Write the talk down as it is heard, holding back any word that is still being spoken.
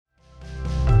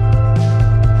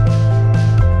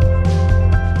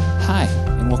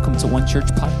One Church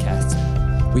podcast.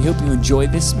 We hope you enjoy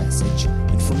this message,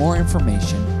 and for more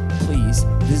information, please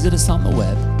visit us on the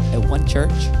web at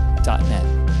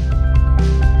onechurch.net.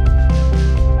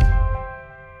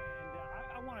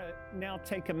 Now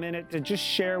take a minute to just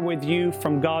share with you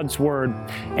from God's Word.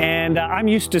 And I'm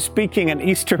used to speaking an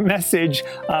Easter message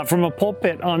from a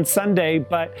pulpit on Sunday,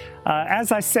 but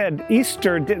as I said,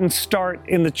 Easter didn't start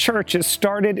in the church, it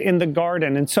started in the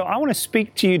garden. And so I want to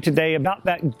speak to you today about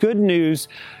that good news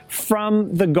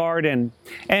from the garden.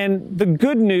 And the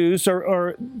good news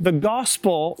or the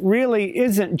gospel really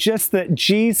isn't just that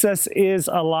Jesus is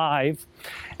alive.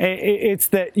 It's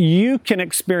that you can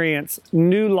experience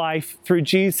new life through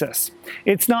Jesus.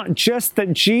 It's not just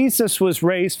that Jesus was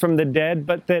raised from the dead,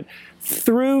 but that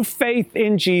through faith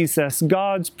in Jesus,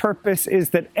 God's purpose is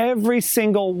that every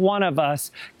single one of us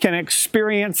can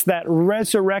experience that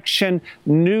resurrection,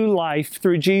 new life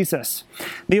through Jesus.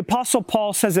 The Apostle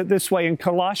Paul says it this way in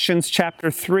Colossians chapter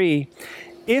 3.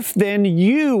 If then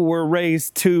you were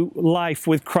raised to life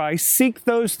with Christ, seek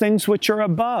those things which are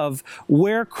above,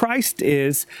 where Christ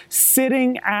is,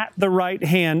 sitting at the right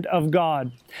hand of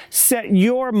God. Set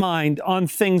your mind on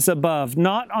things above,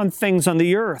 not on things on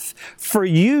the earth. For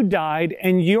you died,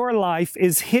 and your life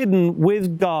is hidden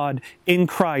with God in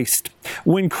Christ.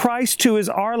 When Christ, who is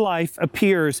our life,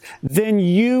 appears, then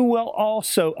you will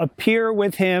also appear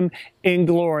with Him in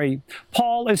glory.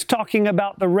 Paul is talking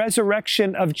about the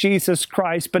resurrection of Jesus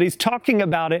Christ, but he's talking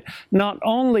about it not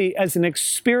only as an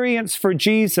experience for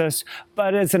Jesus,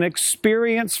 but as an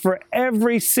experience for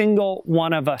every single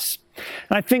one of us.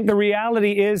 And I think the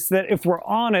reality is that if we're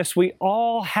honest, we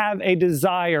all have a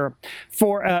desire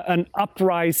for an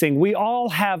uprising. We all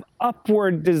have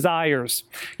upward desires.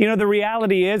 You know, the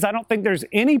reality is I don't think there's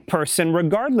any person,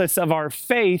 regardless of our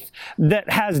faith, that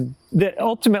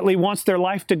ultimately wants their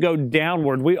life to go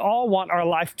downward. We all want our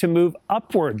life to move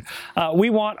upward. We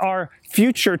want our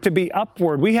future to be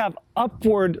upward. We have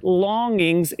upward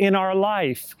longings in our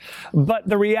life. But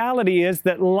the reality is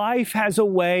that life has a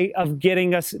way of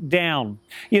getting us down.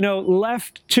 You know,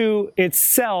 left to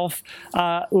itself,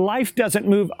 life doesn't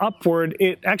move upward.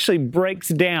 It actually breaks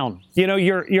down. You know,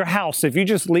 your house, if you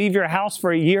just leave your house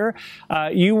for a year,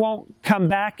 you won't come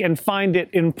back and find it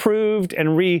improved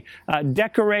and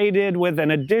redecorated with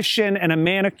an addition and a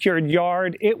manicured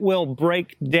yard. It will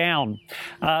break down.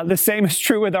 The same is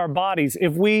true with our bodies.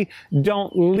 If we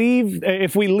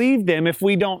leave them, if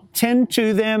we don't tend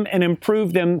to them and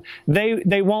improve them,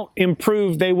 they won't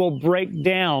improve. They will break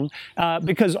down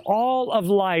because all of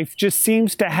life just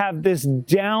seems to have this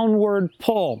downward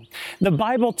pull. The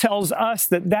Bible tells us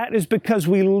that is because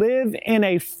we live in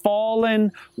a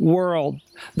fallen world.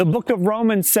 The book of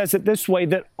Romans says it this way,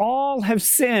 that all have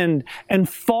sinned and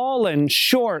fallen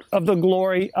short of the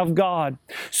glory of God.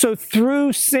 So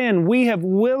through sin, we have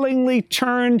willingly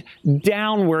turned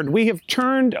downward. We have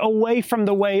turned away from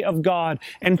the way of God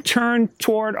and turned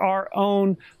toward our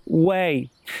own way.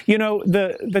 You know,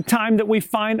 the time that we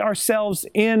find ourselves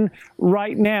in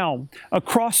right now,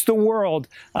 across the world,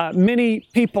 many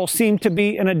people seem to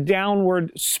be in a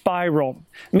downward spiral.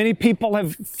 Many people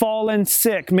have fallen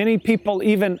sick. Many people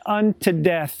even unto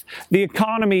death. The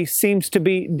economy seems to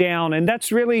be down, and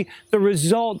that's really the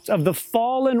result of the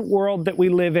fallen world that we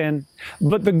live in.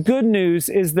 But the good news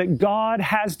is that God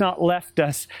has not left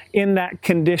us in that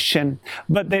condition,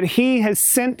 but that He has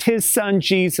sent His Son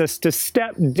Jesus to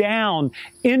step down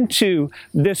into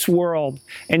this world.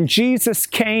 And Jesus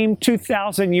came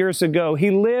 2,000 years ago. He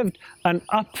lived an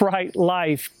upright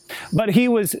life, but He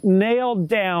was nailed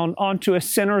down onto a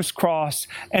sinner's cross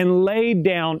and laid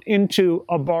down into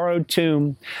a borrowed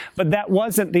tomb. But that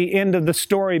wasn't the end of the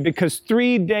story, because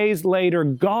 3 days later,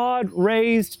 God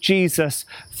raised Jesus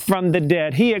from the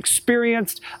dead. He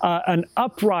experienced an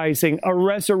uprising, a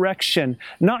resurrection,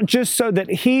 not just so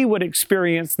that He would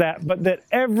experience that, but that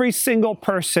every single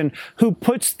person who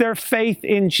puts their faith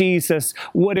in Jesus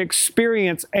would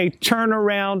experience a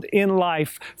turnaround in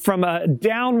life from a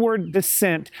downward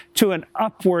descent to an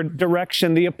upward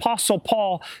direction. The Apostle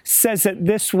Paul says it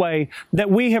this way, that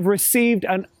we have received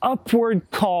an upward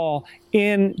call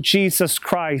in Jesus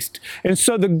Christ. And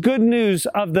so the good news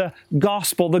of the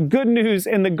gospel, the good news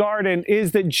in the garden,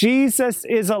 is that Jesus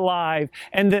is alive,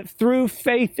 and that through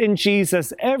faith in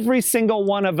Jesus, every single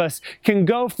one of us can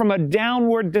go from a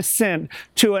downward descent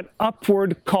to an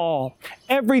upward call.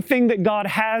 Everything that God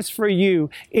has for you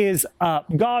is up.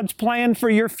 God's plan for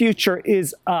your future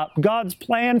is up. God's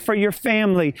plan for your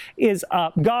family is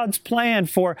up. God's plan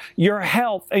for your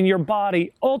health and your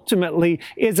body ultimately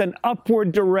is an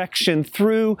upward direction. and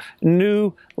through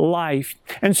new life.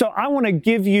 And so I want to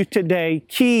give you today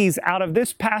keys out of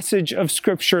this passage of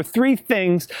Scripture, 3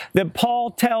 things that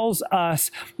Paul tells us,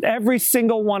 every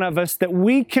single one of us, that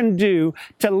we can do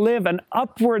to live an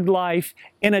upward life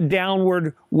in a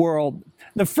downward world.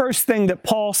 The first thing that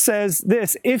Paul says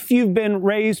this: if you've been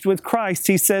raised with Christ,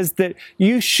 he says that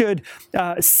you should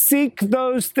seek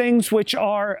those things which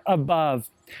are above.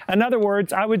 In other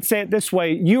words, I would say it this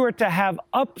way: you are to have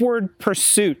upward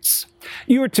pursuits.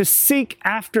 You are to seek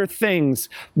after things,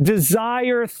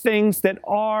 desire things that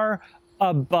are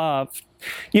above.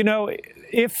 You know,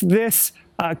 if this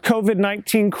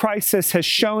COVID-19 crisis has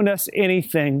shown us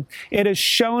anything, it has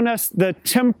shown us the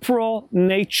temporal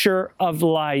nature of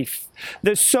life.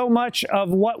 That so much of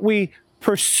what we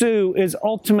pursue is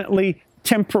ultimately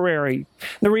temporary.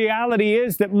 The reality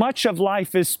is that much of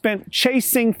life is spent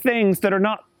chasing things that are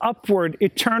not upward,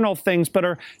 eternal things, but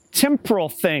are temporal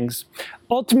things,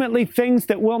 ultimately things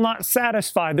that will not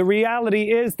satisfy. The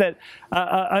reality is that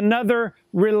another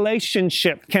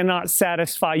relationship cannot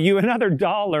satisfy you, another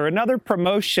dollar, another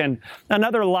promotion,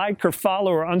 another like or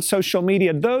follower on social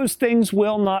media. Those things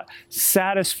will not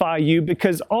satisfy you,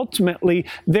 because ultimately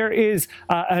there is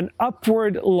an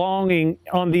upward longing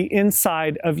on the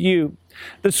inside of you.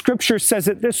 The Scripture says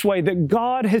it this way, that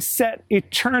God has set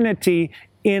eternity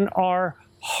in our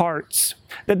hearts,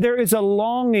 that there is a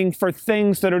longing for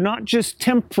things that are not just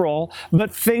temporal,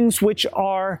 but things which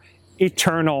are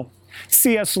eternal.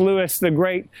 C.S. Lewis, the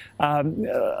great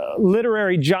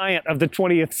literary giant of the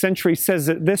 20th century, says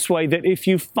it this way, that if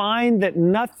you find that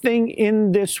nothing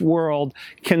in this world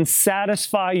can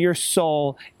satisfy your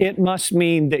soul, it must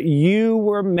mean that you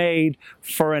were made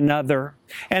for another.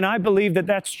 And I believe that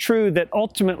that's true, that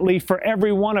ultimately for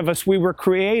every one of us, we were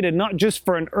created not just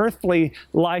for an earthly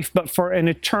life, but for an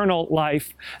eternal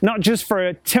life, not just for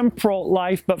a temporal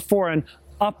life, but for an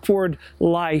upward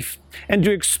life. And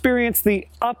to experience the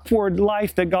upward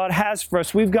life that God has for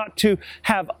us, we've got to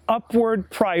have upward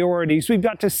priorities. We've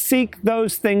got to seek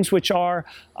those things which are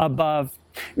above.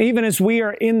 Even as we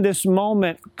are in this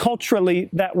moment culturally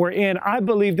that we're in, I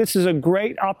believe this is a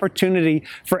great opportunity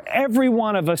for every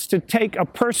one of us to take a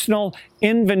personal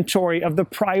inventory of the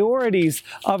priorities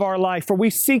of our life. Are we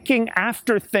seeking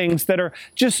after things that are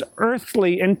just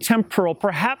earthly and temporal?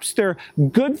 Perhaps they're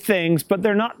good things, but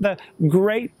they're not the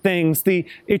great things, the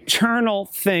eternal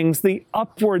things, the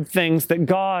upward things that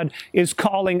God is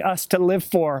calling us to live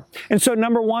for. And so,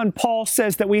 number one, Paul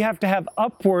says that we have to have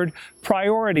upward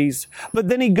priorities. But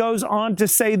then he goes on to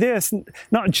say this,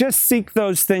 not just seek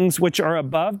those things which are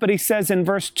above, but he says in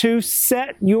verse 2,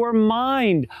 set your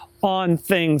mind on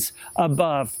things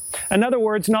above. In other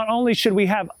words, not only should we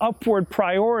have upward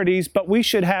priorities, but we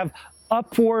should have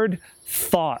upward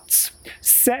thoughts.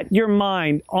 Set your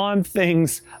mind on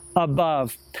things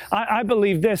above. I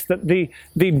believe this, that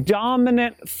the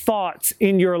dominant thoughts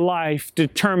in your life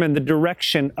determine the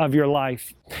direction of your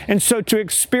life. And so to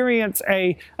experience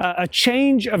a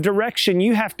change of direction,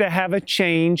 you have to have a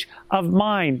change of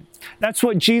mind. That's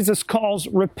what Jesus calls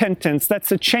repentance.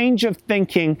 That's a change of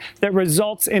thinking that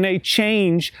results in a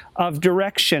change of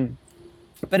direction.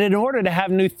 But in order to have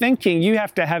new thinking, you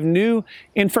have to have new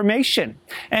information.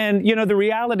 And, you know, the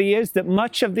reality is that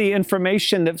much of the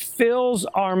information that fills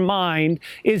our mind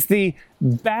is the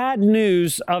bad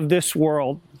news of this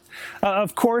world.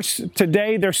 Of course,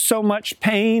 today there's so much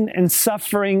pain and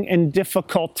suffering and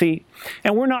difficulty,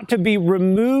 and we're not to be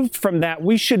removed from that.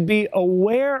 We should be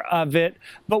aware of it,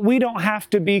 but we don't have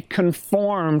to be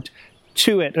conformed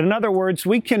to it. In other words,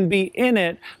 we can be in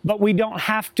it, but we don't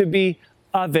have to be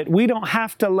of it. We don't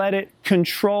have to let it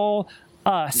control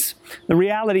us. The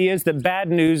reality is that bad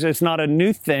news is not a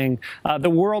new thing. The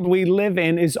world we live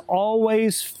in is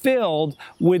always filled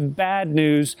with bad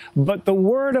news, but the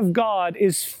Word of God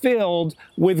is filled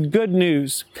with good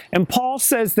news. And Paul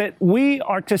says that we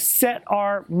are to set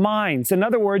our minds. In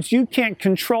other words, you can't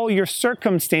control your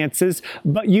circumstances,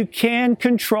 but you can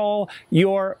control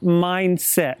your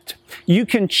mindset. You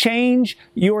can change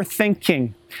your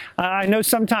thinking. I know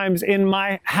sometimes in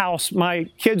my house, my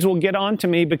kids will get on to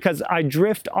me because I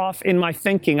drift off in my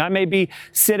thinking. I may be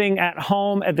sitting at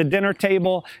home at the dinner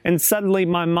table and suddenly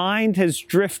my mind has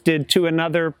drifted to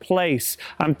another place.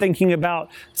 I'm thinking about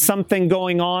something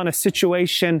going on, a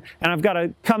situation, and I've got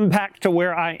to come back to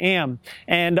where I am.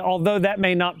 And although that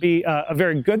may not be a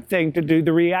very good thing to do,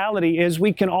 the reality is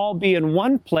we can all be in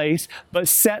one place but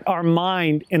set our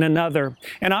mind in another.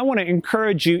 And I want to to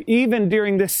encourage you, even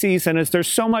during this season, as there's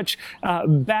so much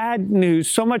bad news,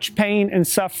 so much pain and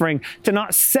suffering, to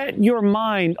not set your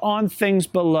mind on things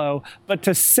below, but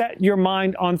to set your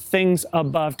mind on things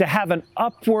above, to have an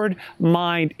upward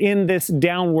mind in this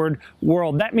downward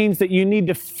world. That means that you need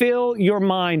to fill your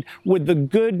mind with the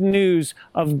good news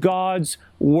of God's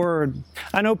Word.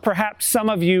 I know perhaps some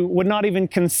of you would not even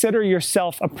consider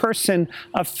yourself a person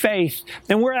of faith.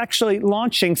 And we're actually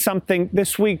launching something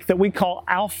this week that we call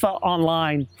Alpha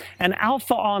Online. And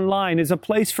Alpha Online is a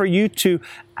place for you to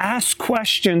ask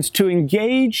questions, to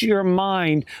engage your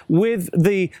mind with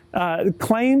the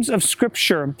claims of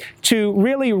Scripture, to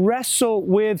really wrestle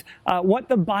with what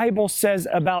the Bible says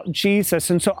about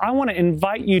Jesus. And so I want to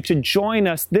invite you to join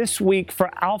us this week for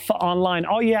Alpha Online.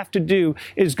 All you have to do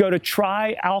is go to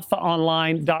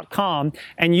tryalphaonline.com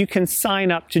and you can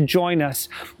sign up to join us.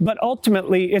 But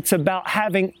ultimately, it's about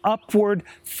having upward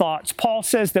thoughts. Paul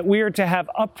says that we are to have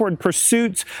upward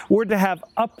pursuits, we're to have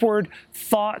upward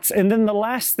thoughts, and then the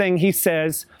last thing he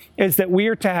says is that we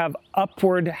are to have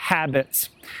upward habits.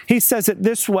 He says it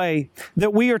this way,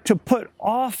 that we are to put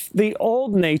off the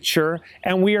old nature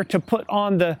and we are to put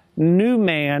on the new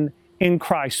man in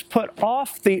Christ. Put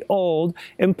off the old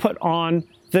and put on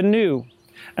the new.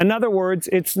 In other words,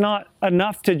 it's not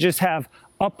enough to just have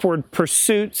upward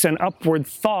pursuits and upward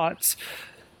thoughts,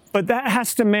 but that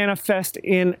has to manifest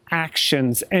in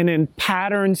actions and in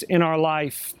patterns in our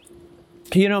life.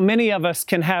 You know, many of us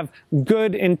can have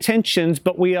good intentions,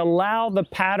 but we allow the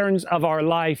patterns of our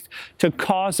life to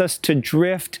cause us to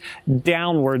drift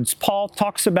downwards. Paul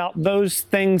talks about those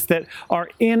things that are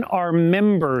in our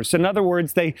members. In other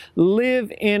words, they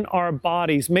live in our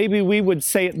bodies. Maybe we would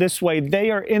say it this way: they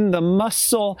are in the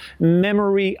muscle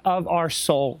memory of our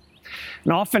soul.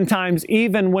 And oftentimes,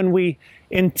 even when we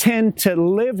intend to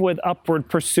live with upward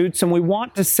pursuits and we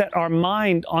want to set our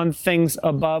mind on things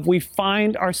above, we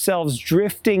find ourselves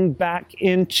drifting back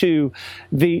into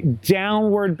the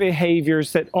downward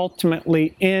behaviors that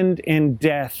ultimately end in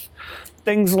death.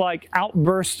 Things like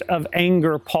outbursts of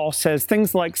anger, Paul says,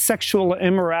 things like sexual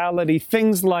immorality,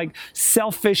 things like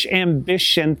selfish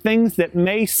ambition, things that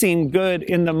may seem good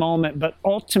in the moment, but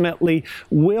ultimately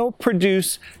will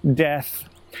produce death.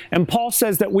 And Paul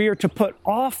says that we are to put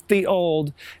off the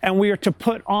old and we are to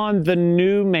put on the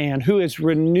new man who is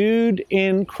renewed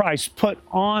in Christ. Put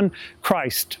on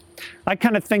Christ. I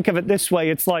kind of think of it this way.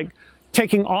 It's like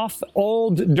taking off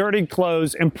old, dirty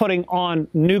clothes and putting on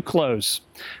new clothes.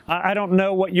 I don't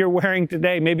know what you're wearing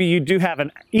today. Maybe you do have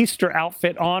an Easter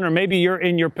outfit on, or maybe you're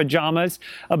in your pajamas.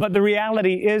 But the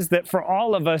reality is that for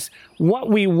all of us, what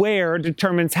we wear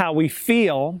determines how we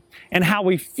feel, and how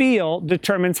we feel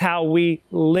determines how we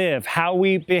live, how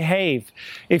we behave.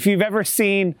 If you've ever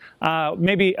seen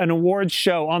maybe an awards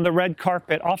show on the red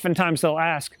carpet, oftentimes they'll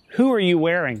ask, who are you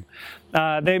wearing?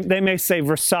 They may say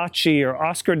Versace or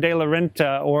Oscar de la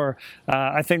Renta, or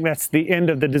I think that's the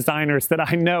end of the designers that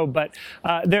I know, but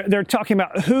they're talking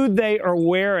about who they are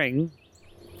wearing.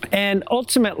 And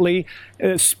ultimately,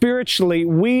 spiritually,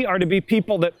 we are to be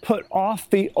people that put off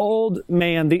the old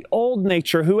man, the old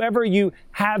nature, whoever you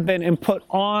have been, and put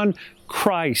on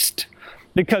Christ.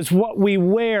 Because what we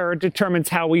wear determines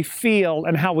how we feel,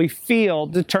 and how we feel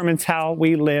determines how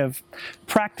we live.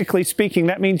 Practically speaking,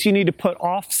 that means you need to put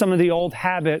off some of the old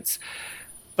habits.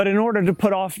 But in order to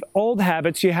put off old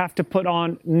habits, you have to put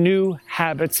on new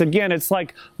habits. Again, it's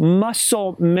like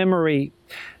muscle memory,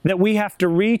 that we have to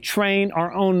retrain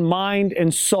our own mind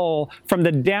and soul from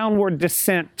the downward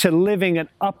descent to living an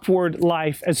upward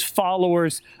life as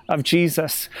followers of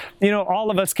Jesus. You know,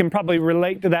 all of us can probably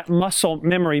relate to that muscle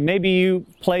memory. Maybe you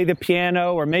play the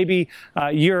piano, or maybe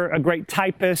you're a great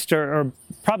typist, or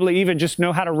probably even just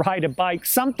know how to ride a bike.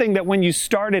 Something that when you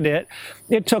started it,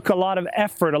 it took a lot of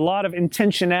effort, a lot of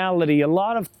intentionality, a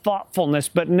lot of thoughtfulness,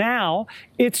 but now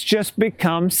it's just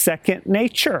become second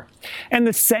nature. And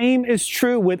the same is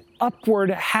true with upward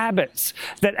habits,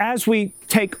 that as we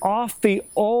take off the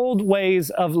old ways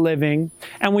of living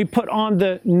and we put on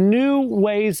the new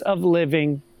ways of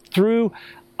living through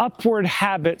upward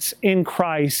habits in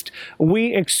Christ,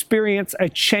 we experience a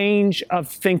change of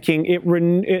thinking,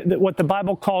 what the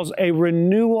Bible calls a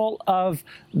renewal of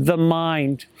the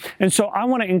mind. And so I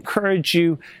want to encourage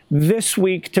you this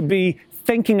week to be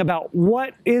thinking about,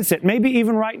 what is it? Maybe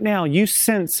even right now you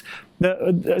sense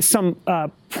some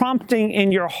prompting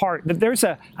in your heart that there's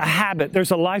a habit,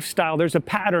 there's a lifestyle, there's a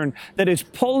pattern that is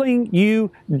pulling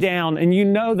you down, and you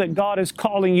know that God is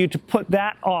calling you to put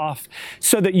that off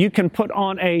so that you can put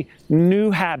on a new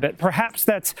habit. Perhaps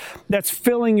that's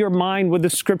filling your mind with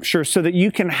the Scripture so that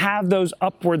you can have those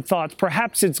upward thoughts.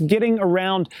 Perhaps it's getting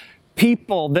around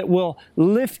people that will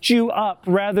lift you up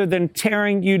rather than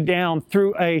tearing you down,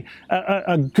 through a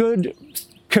good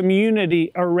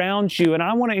community around you. And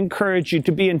I want to encourage you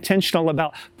to be intentional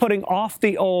about putting off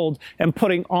the old and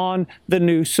putting on the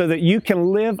new so that you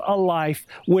can live a life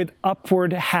with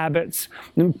upward habits.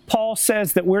 And Paul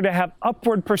says that we're to have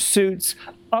upward pursuits,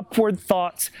 upward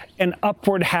thoughts, and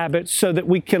upward habits so that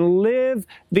we can live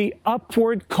the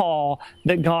upward call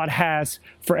that God has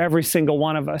for every single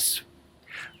one of us.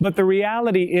 But the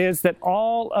reality is that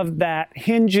all of that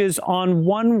hinges on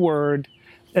one word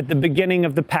at the beginning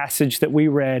of the passage that we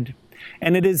read.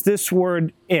 And it is this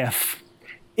word, if.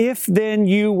 If then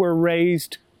you were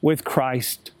raised with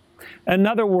Christ. In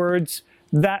other words,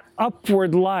 that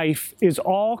upward life is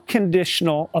all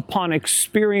conditional upon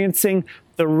experiencing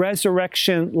the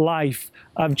resurrection life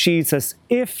of Jesus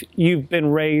if you've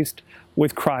been raised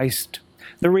with Christ.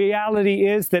 The reality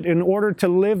is that in order to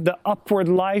live the upward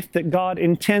life that God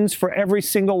intends for every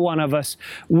single one of us,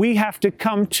 we have to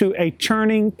come to a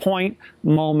turning point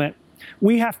moment.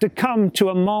 We have to come to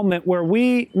a moment where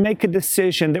we make a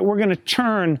decision that we're going to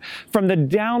turn from the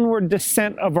downward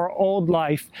descent of our old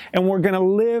life and we're going to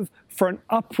live for an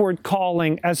upward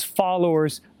calling as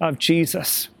followers of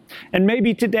Jesus. And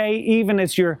maybe today, even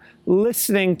as you're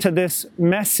listening to this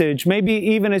message, maybe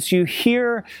even as you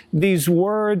hear these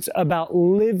words about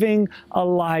living a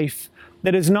life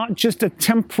that is not just a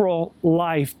temporal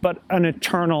life, but an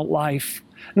eternal life.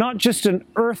 Not just an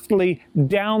earthly,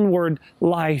 downward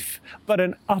life, but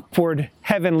an upward,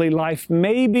 heavenly life.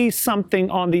 Maybe something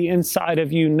on the inside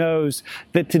of you knows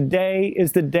that today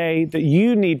is the day that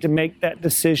you need to make that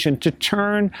decision to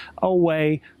turn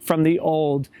away from the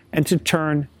old and to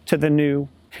turn to the new.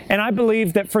 And I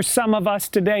believe that for some of us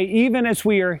today, even as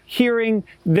we are hearing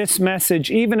this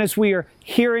message, even as we are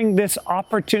hearing this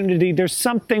opportunity, there's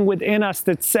something within us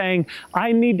that's saying,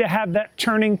 I need to have that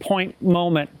turning point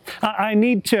moment. I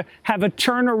need to have a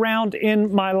turnaround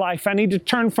in my life. I need to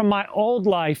turn from my old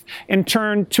life and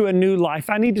turn to a new life.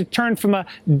 I need to turn from a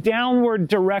downward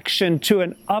direction to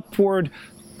an upward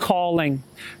calling.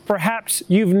 Perhaps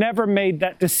you've never made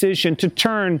that decision to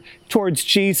turn towards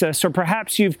Jesus, or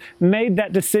perhaps you've made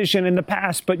that decision in the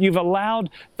past, but you've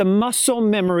allowed the muscle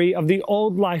memory of the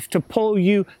old life to pull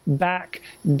you back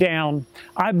down.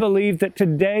 I believe that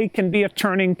today can be a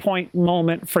turning point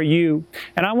moment for you.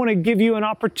 And I want to give you an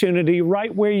opportunity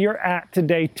right where you're at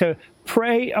today to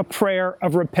pray a prayer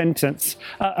of repentance,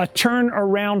 a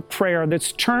turn-around prayer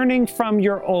that's turning from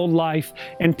your old life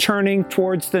and turning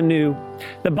towards the new.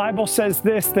 The Bible says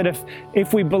this, that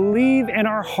if we believe in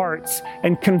our hearts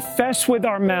and confess with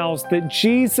our mouths that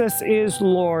Jesus is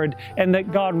Lord and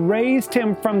that God raised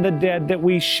him from the dead, that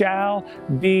we shall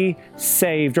be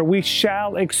saved, or we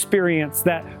shall experience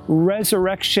that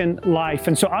resurrection life.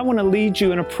 And so I want to lead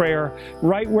you in a prayer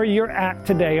right where you're at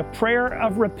today, a prayer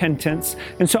of repentance.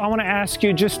 And so I want to ask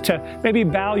you just to maybe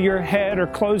bow your head or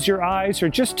close your eyes, or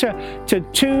just to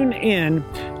tune in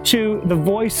to the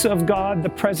voice of God, the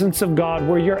presence of God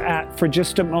where you're at for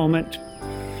just a moment.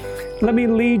 Let me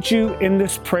lead you in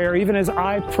this prayer. Even as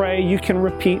I pray, you can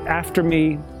repeat after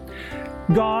me.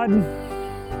 God,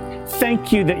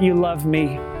 thank you that you love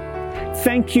me.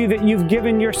 Thank you that you've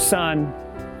given your Son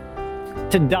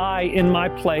to die in my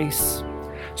place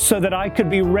so that I could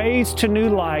be raised to new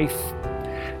life.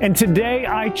 And today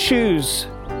I choose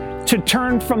to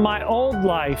turn from my old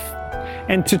life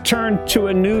and to turn to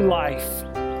a new life.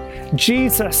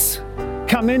 Jesus,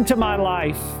 come into my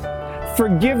life.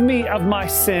 Forgive me of my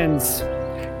sins.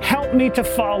 Help me to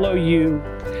follow you.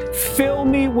 Fill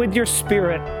me with your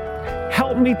Spirit.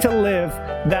 Help me to live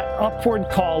that upward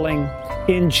calling.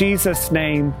 In Jesus'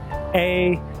 name,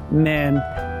 amen.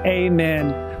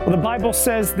 Amen. Well, the Bible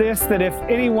says this, that if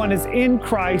anyone is in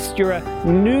Christ, you're a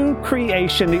new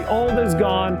creation. The old is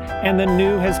gone and the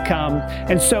new has come.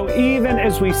 And so even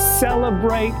as we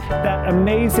celebrate that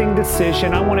amazing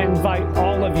decision, I want to invite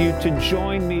all of you to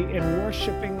join me in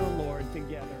worshiping